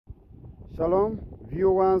Shalom,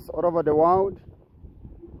 viewers all over the world.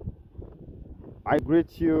 I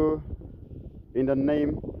greet you in the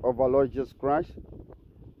name of our Lord Jesus Christ.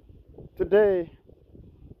 Today,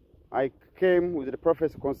 I came with the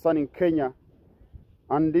prophecy concerning Kenya,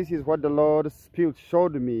 and this is what the Lord's Spirit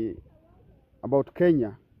showed me about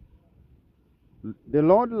Kenya. The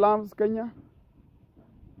Lord loves Kenya,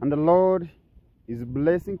 and the Lord is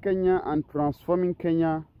blessing Kenya and transforming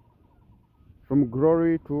Kenya from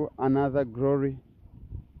glory to another glory.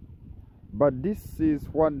 But this is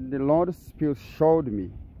what the Lord's Spirit showed me.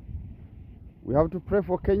 We have to pray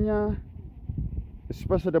for Kenya,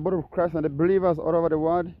 especially the body of Christ and the believers all over the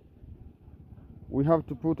world. We have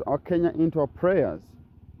to put our Kenya into our prayers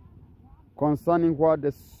concerning what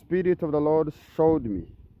the Spirit of the Lord showed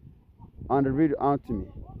me and read out to me.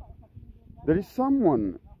 There is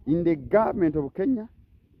someone in the government of Kenya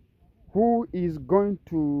who is going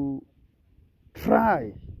to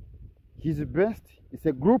try his best. It's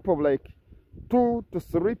a group of like 2 to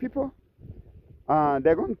 3 people.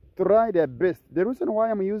 They're going to try their best. The reason why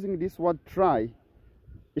I'm using this word try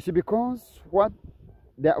is because what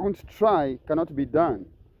they're going to try cannot be done.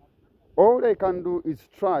 All they can do is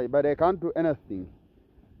try, but they can't do anything.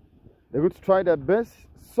 They're going to try their best,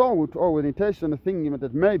 so with intention, thinking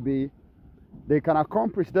that maybe they can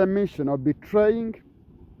accomplish their mission of betraying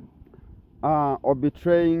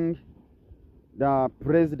the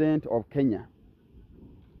president of Kenya.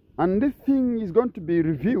 And this thing is going to be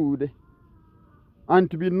reviewed and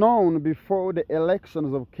to be known before the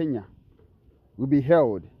elections of Kenya will be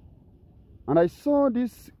held. And I saw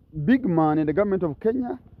this big man in the government of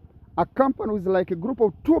Kenya accompanied with like a group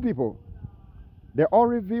of 2 people. They all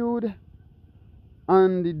reviewed,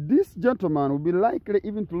 and this gentleman will be likely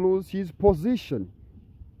even to lose his position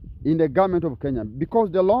in the government of Kenya, because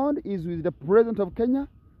the Lord is with the president of Kenya.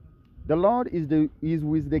 The Lord is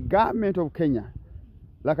with the government of Kenya.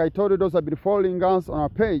 Like I told you, those have been following us on our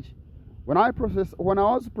page. When I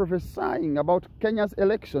was prophesying about Kenya's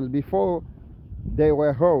elections before they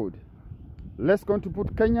were held, let's going to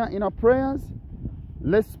put Kenya in our prayers.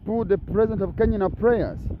 Let's put the president of Kenya in our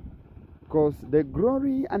prayers, because the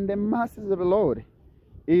glory and the mercies of the Lord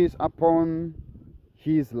is upon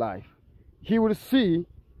his life. He will see.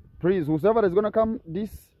 Please, whoever is going to come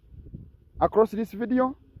across this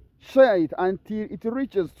video, share it until it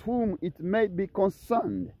reaches whom it may be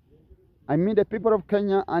concerned. I mean the people of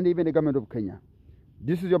Kenya and even the government of Kenya.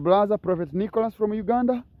 This is your brother, Prophet Nicholas from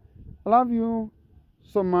Uganda. I love you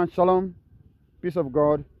so much. Shalom. Peace of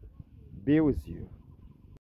God be with you.